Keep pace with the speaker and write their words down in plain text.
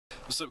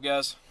What's up,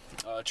 guys?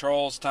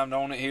 Charles, time to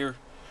own it here.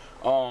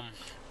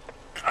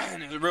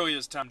 It really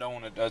is time to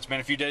own it. It's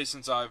been a few days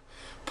since I've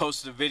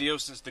posted a video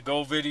since the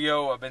goal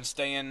video. I've been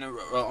staying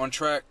on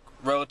track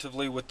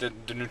relatively with the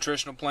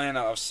nutritional plan.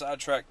 I've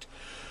sidetracked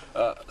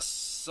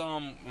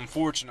some,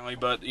 unfortunately,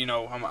 but you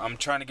know, I'm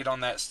trying to get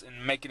on that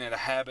and making it a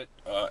habit.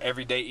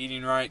 Everyday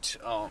eating right,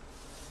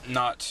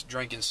 not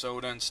drinking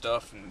soda and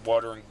stuff, and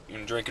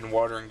drinking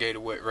water and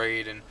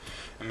Gatorade,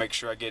 and make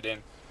sure I get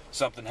in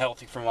something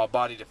healthy for my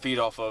body to feed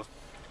off of.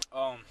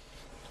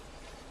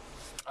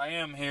 I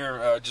am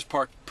here, just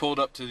pulled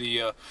up to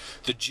the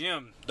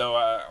gym, though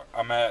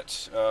I'm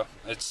at.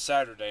 It's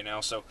Saturday now,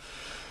 so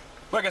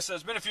like I said,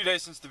 it's been a few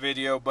days since the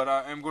video, but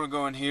I am going to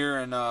go in here,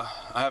 and I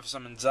have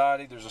some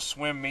anxiety. There's a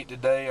swim meet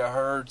today, I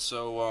heard,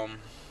 so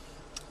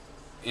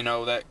you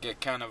know, that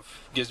kind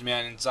of gives me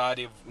an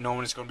anxiety of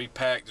knowing it's going to be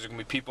packed. There's going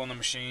to be people on the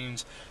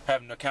machines,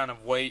 having to kind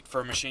of wait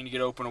for a machine to get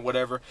open or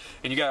whatever,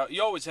 and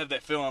you always have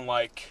that feeling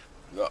like,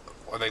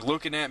 are they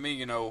looking at me?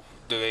 You know,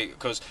 do they?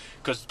 Because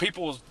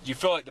you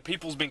feel like the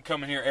people's been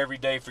coming here every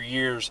day for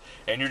years,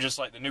 and you're just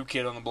like the new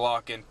kid on the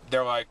block, and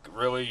they're like,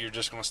 really, you're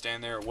just gonna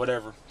stand there or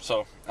whatever.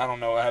 So I don't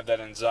know. I have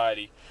that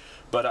anxiety,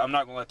 but I'm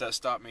not gonna let that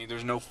stop me.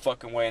 There's no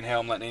fucking way in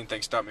hell I'm letting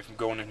anything stop me from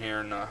going in here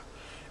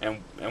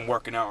and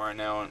working out right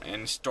now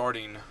and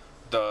starting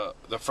the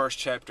first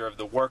chapter of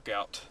the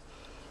workout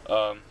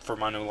for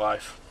my new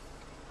life,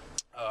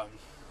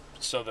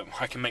 so that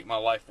I can make my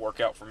life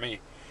work out for me.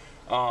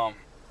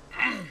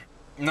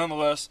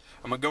 Nonetheless,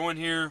 I'm gonna go in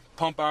here,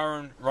 pump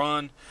iron,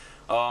 run,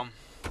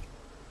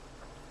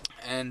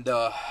 and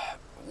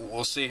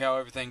we'll see how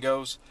everything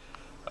goes.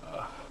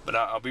 But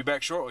I'll be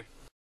back shortly.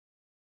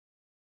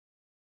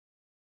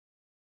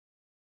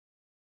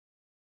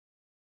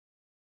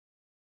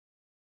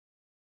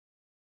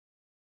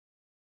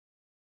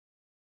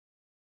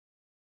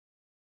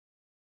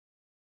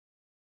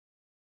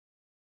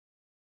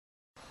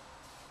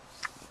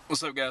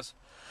 What's up, guys?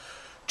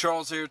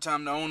 Charles here.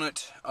 Time to own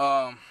it.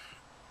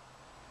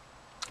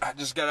 I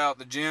just got out of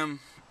the gym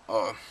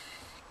a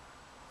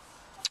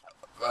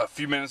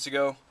few minutes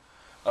ago,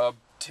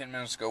 10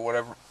 minutes ago,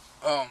 whatever.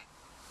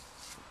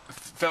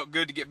 Felt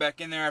good to get back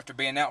in there after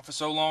being out for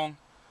so long.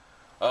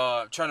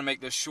 Trying to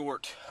make this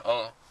short,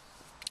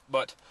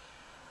 but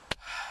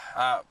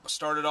I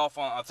started off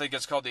on, I think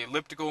it's called the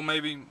elliptical,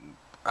 maybe.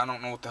 I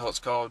don't know what the hell it's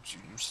called. You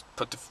just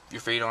put your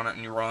feet on it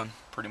and you run,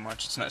 pretty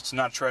much. It's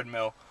not a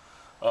treadmill.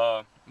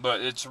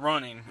 But it's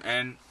running,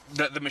 and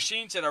the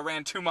machine said I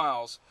ran 2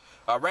 miles.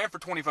 I ran for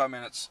 25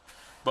 minutes,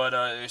 but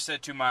it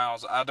said 2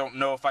 miles. I don't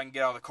know if I can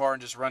get out of the car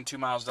and just run 2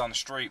 miles down the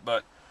street,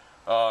 but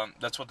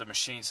that's what the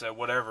machine said,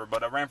 whatever.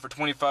 But I ran for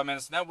 25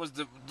 minutes, and that was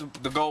the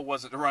goal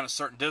wasn't to run a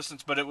certain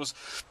distance, but it was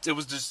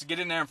just to get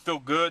in there and feel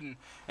good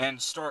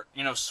and start,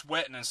 you know,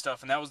 sweating and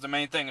stuff, and that was the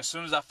main thing. As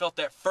soon as I felt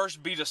that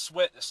first bead of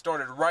sweat that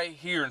started right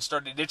here and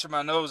started itching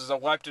my nose as I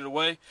wiped it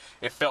away,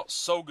 it felt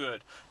so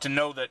good to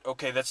know that,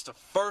 okay, that's the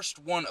first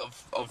one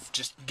of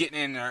just getting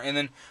in there. And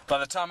then by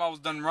the time I was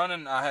done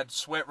running, I had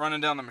sweat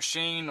running down the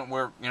machine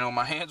where, you know,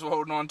 my hands were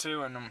holding on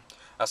to, and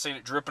I seen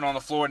it dripping on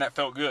the floor, and that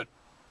felt good.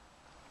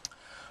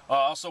 I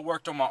also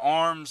worked on my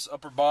arms,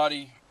 upper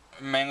body,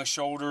 mainly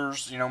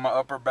shoulders, you know, my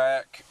upper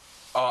back,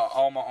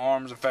 all my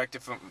arms. In fact,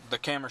 if the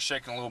camera's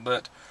shaking a little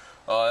bit,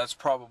 that's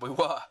probably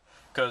why,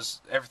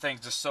 because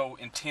everything's just so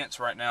intense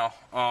right now.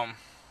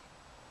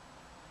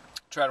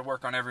 Try to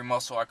work on every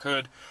muscle I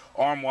could,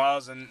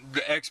 arm-wise, and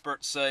the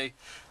experts say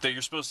that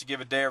you're supposed to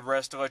give a day of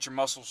rest to let your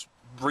muscles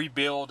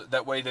rebuild.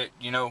 That way that,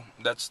 you know,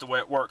 that's the way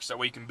it works. That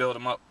way you can build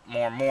them up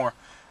more and more,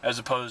 as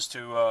opposed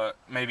to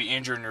maybe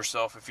injuring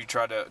yourself if you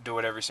try to do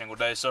it every single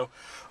day. So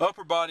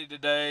upper body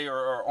today,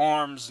 or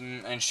arms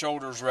and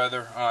shoulders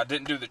rather. I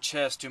didn't do the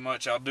chest too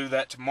much. I'll do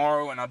that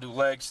tomorrow, and I'll do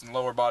legs and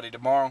lower body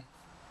tomorrow.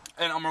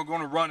 And I'm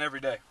going to run every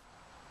day,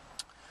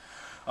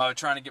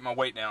 trying to get my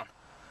weight down.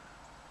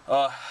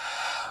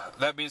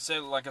 That being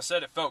said, like I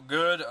said, it felt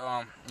good.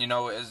 You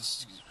know,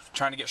 it's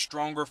trying to get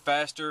stronger,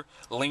 faster,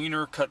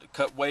 leaner,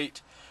 cut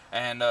weight,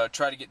 and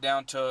try to get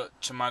down to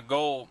my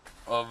goal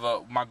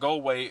of my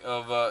goal weight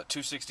of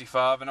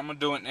 265. And I'm gonna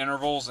do it in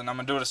intervals, and I'm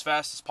gonna do it as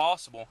fast as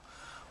possible.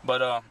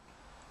 But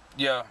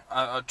yeah,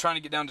 I'm trying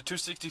to get down to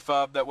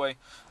 265. That way,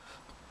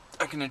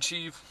 I can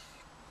achieve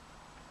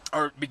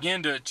or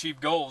begin to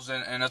achieve goals,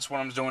 and that's what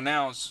I'm doing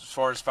now as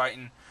far as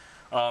fighting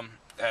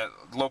at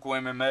local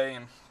MMA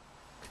and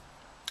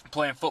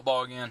playing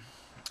football again,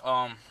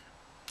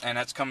 and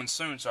that's coming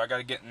soon, so I got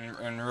to get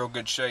in real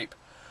good shape.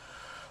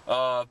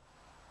 But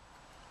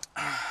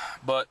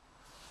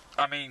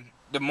I mean,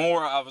 the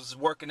more I was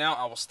working out,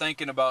 I was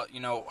thinking about, you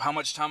know, how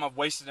much time I've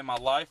wasted in my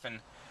life,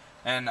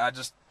 and I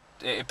just,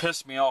 it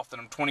pissed me off that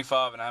I'm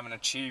 25 and I haven't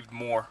achieved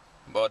more.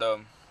 But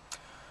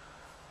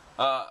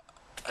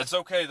it's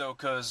okay though,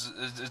 because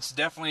it's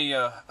definitely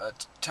a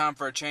time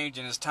for a change,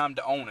 and it's time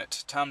to own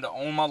it. Time to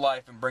own my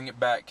life and bring it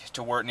back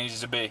to where it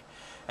needs to be.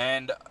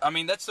 And I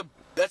mean, that's the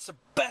best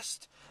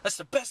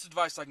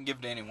advice I can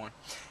give to anyone.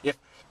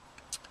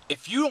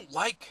 if you don't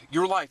like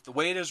your life the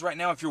way it is right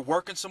now, if you're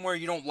working somewhere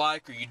you don't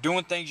like, or you're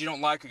doing things you don't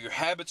like, or your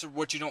habits are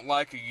what you don't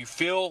like, or you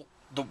feel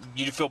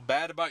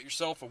bad about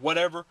yourself or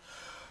whatever,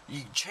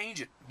 you change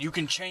it. You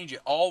can change it.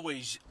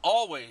 Always,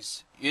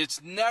 always.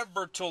 It's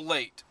never too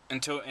late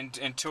until the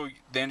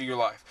end of your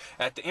life.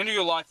 At the end of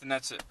your life, then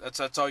that's it.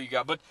 That's all you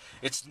got. But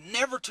it's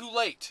never too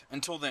late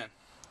until then.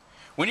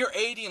 When you're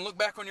 80 and look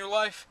back on your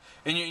life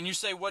and you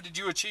say, what did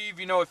you achieve?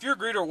 You know, if you're a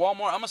greeter at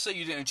Walmart, I'm going to say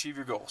you didn't achieve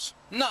your goals.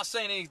 I'm not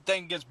saying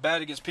anything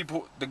bad against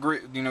people, the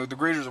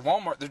greeters at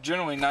Walmart. They're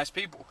generally nice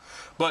people.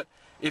 But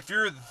if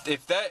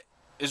that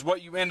is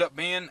what you end up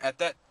being at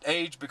that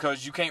age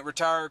because you can't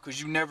retire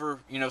because you never,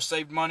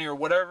 saved money or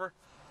whatever,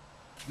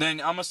 then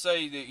I'm going to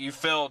say that you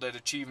failed at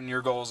achieving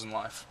your goals in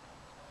life.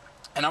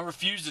 And I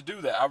refuse to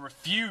do that. I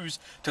refuse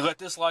to let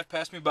this life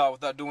pass me by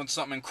without doing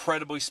something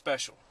incredibly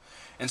special.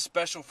 And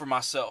special for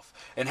myself,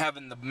 and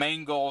having the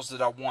main goals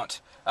that I want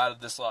out of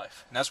this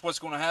life. And that's what's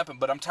going to happen.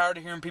 But I'm tired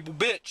of hearing people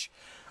bitch,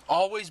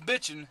 always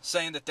bitching,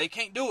 saying that they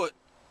can't do it.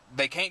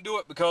 They can't do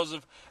it because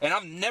of, and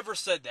I've never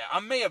said that.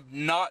 I may have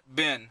not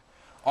been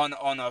on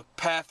a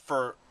path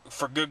for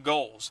good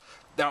goals,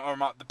 or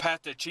the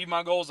path to achieve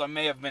my goals. I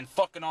may have been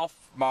fucking off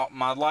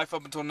my life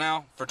up until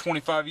now for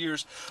 25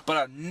 years, but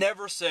I've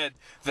never said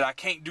that I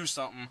can't do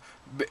something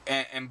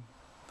and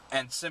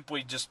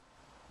simply just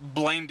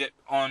blamed it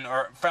on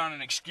or found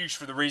an excuse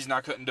for the reason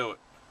I couldn't do it.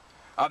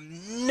 I've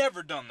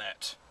never done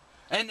that.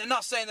 And I'm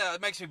not saying that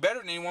it makes me better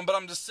than anyone, but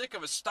I'm just sick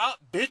of it.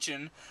 Stop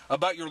bitching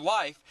about your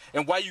life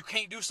and why you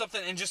can't do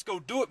something and just go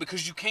do it,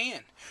 because you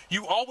can.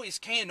 You always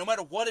can, no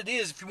matter what it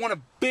is. If you want a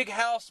big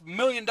house, $1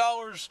 million,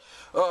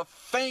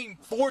 fame,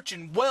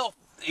 fortune, wealth,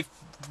 if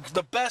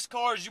the best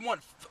cars, you want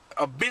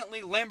a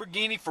Bentley,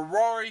 Lamborghini,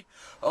 Ferrari,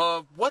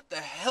 what the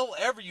hell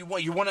ever you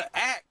want. You want to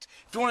act.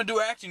 If you want to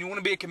do acting, you want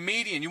to be a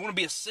comedian, you want to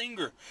be a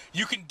singer,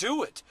 you can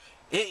do it.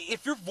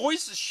 If your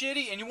voice is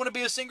shitty and you want to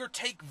be a singer,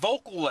 take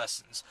vocal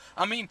lessons.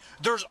 I mean,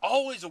 there's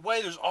always a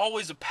way, there's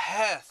always a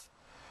path.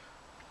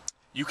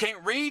 You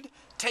can't read?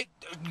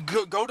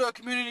 Go to a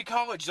community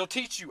college. They'll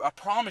teach you. I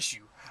promise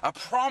you. I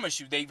promise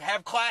you. They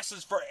have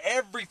classes for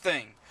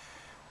everything.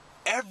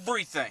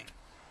 Everything.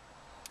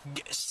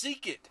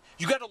 Seek it.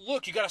 You got to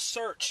look. You got to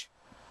search.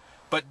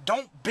 But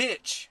don't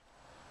bitch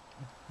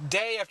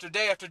day after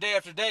day after day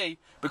after day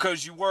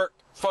because you work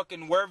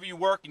fucking wherever you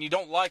work and you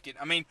don't like it.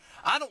 I mean,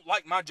 I don't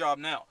like my job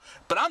now,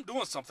 but I'm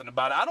doing something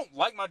about it. I don't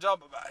like my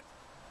job.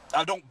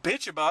 I don't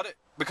bitch about it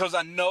because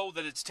I know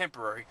that it's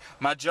temporary.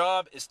 My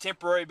job is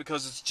temporary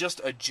because it's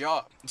just a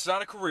job. It's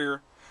not a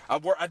career.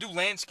 I do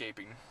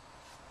landscaping.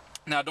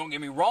 Now, don't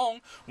get me wrong.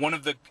 One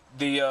of the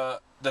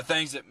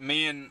things that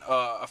me and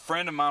a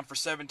friend of mine for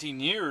 17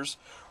 years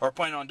are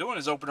planning on doing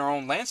is open our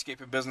own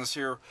landscaping business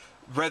here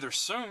rather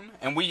soon.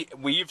 And we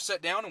have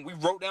sat down and we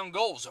wrote down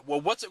goals. Well,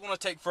 what's it going to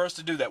take for us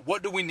to do that?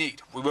 What do we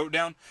need? We wrote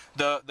down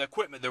the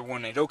equipment that we're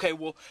going to need. Okay,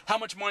 well, how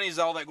much money is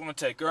all that going to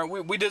take? All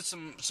right, we did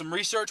some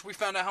research. We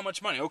found out how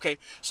much money. Okay,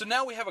 so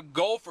now we have a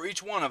goal for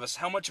each one of us,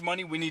 how much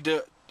money we need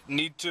to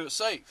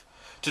save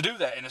to do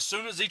that. And as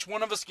soon as each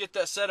one of us get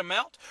that set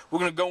amount, we're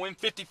going to go in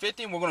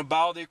 50-50 and we're going to buy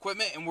all the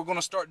equipment and we're going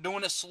to start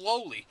doing it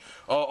slowly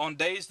on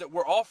days that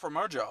we're off from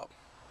our job.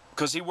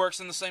 Because he works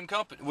in the same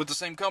company, with the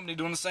same company,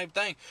 doing the same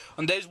thing.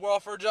 On days we're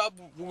off our job,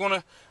 we're going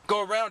to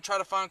go around and try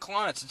to find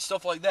clients and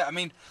stuff like that. I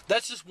mean,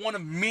 that's just one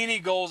of many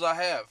goals I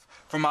have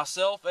for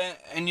myself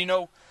and in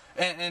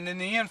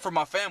the end for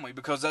my family,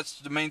 because that's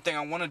the main thing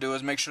I want to do,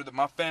 is make sure that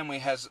my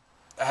family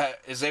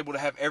is able to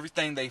have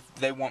everything they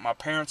want, my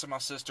parents and my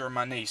sister and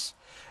my niece,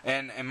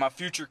 and my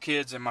future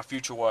kids and my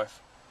future wife.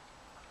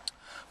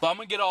 But I'm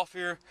going to get off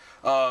here.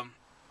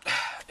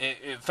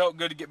 It felt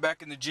good to get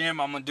back in the gym.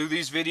 I'm going to do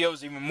these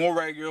videos even more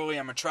regularly.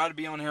 I'm going to try to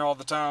be on here all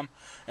the time.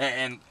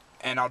 And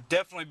I'll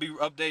definitely be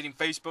updating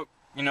Facebook.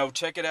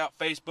 Check it out,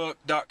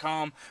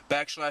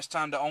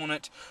 facebook.com/time to own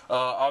it.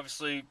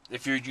 Obviously,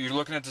 if you're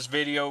looking at this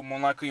video, more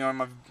likely you're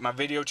on my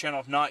video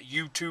channel. If not,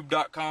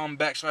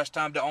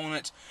 youtube.com/time to own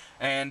it.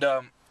 And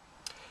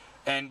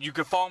you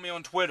can follow me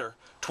on Twitter,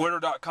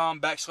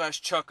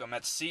 twitter.com/Chuckem.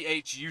 That's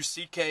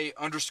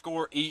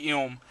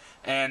CHUCK_EM.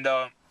 And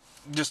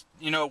just,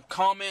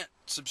 comment,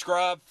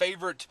 subscribe,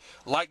 favorite,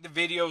 like the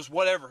videos,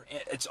 whatever.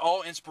 It's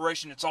all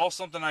inspiration. It's all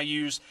something I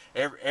use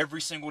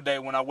every single day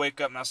when I wake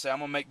up and I say, I'm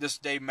going to make this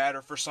day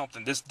matter for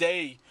something. This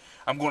day,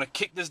 I'm going to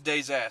kick this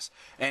day's ass.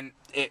 And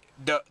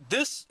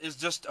this is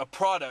just a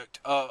product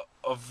of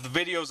the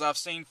videos I've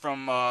seen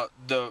from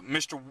the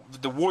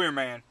Warrior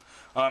Man.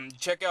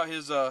 Check out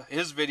his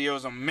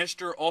videos on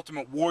Mr.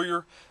 Ultimate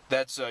Warrior.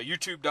 That's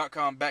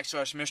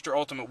youtube.com/Mr.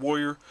 Ultimate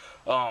Warrior.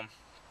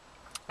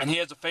 And he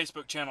has a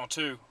Facebook channel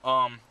too.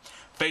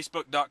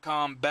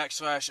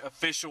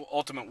 Facebook.com/official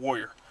Ultimate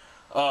Warrior.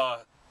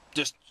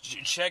 Just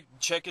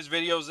check his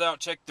videos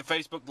out. Check the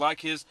Facebook, like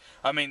his.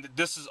 I mean,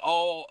 this is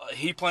all,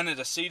 he planted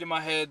a seed in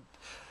my head,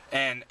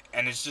 and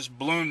it's just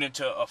bloomed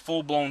into a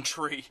full-blown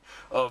tree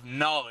of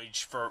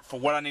knowledge for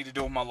what I need to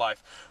do with my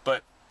life.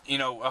 But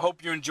I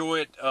hope you enjoy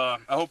it. I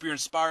hope you're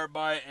inspired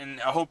by it,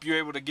 and I hope you're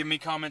able to give me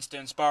comments to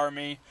inspire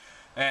me.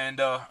 And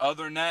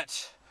other than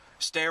that,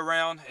 Stay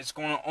around. It's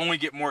going to only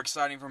get more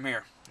exciting from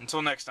here.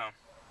 Until next time.